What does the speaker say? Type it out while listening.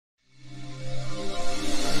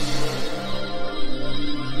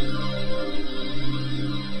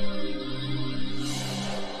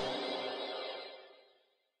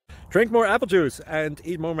Drink more apple juice and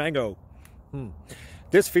eat more mango.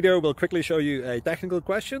 This video will quickly show you a technical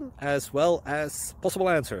question as well as possible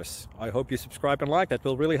answers. I hope you subscribe and like, that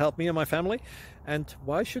will really help me and my family. And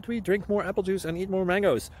why should we drink more apple juice and eat more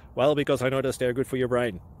mangoes? Well, because I noticed they're good for your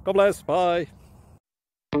brain. God bless, bye!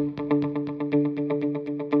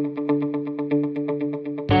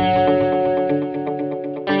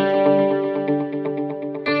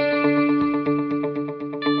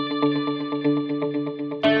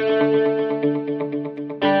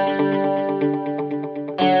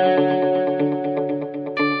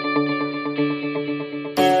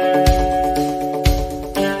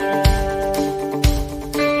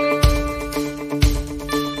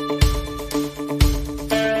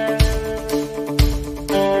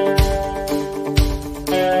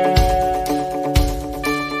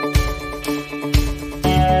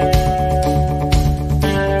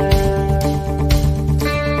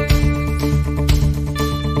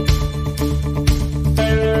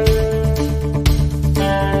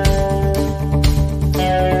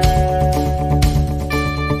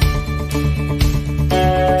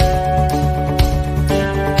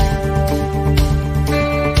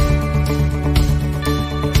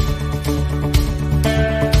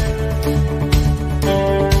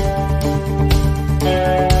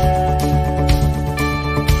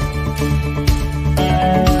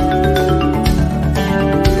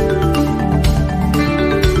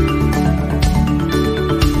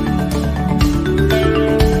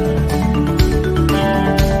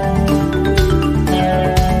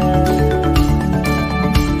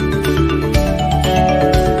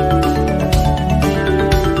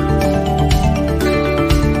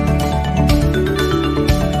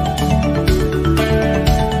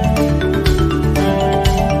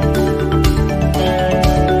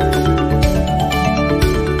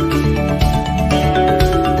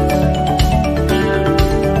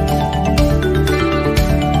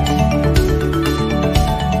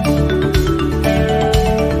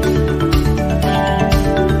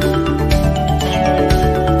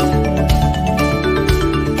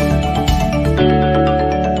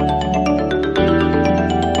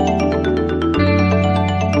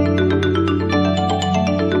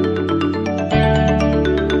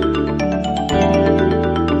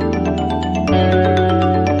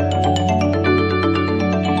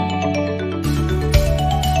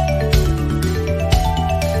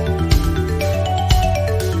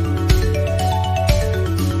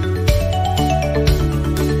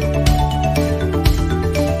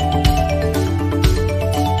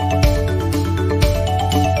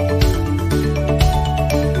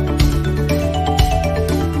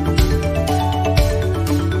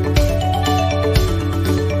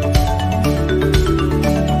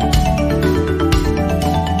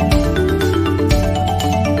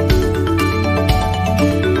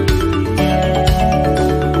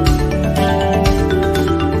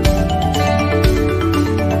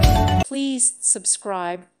 Please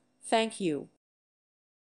subscribe. Thank you.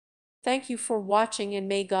 Thank you for watching, and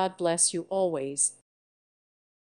may God bless you always.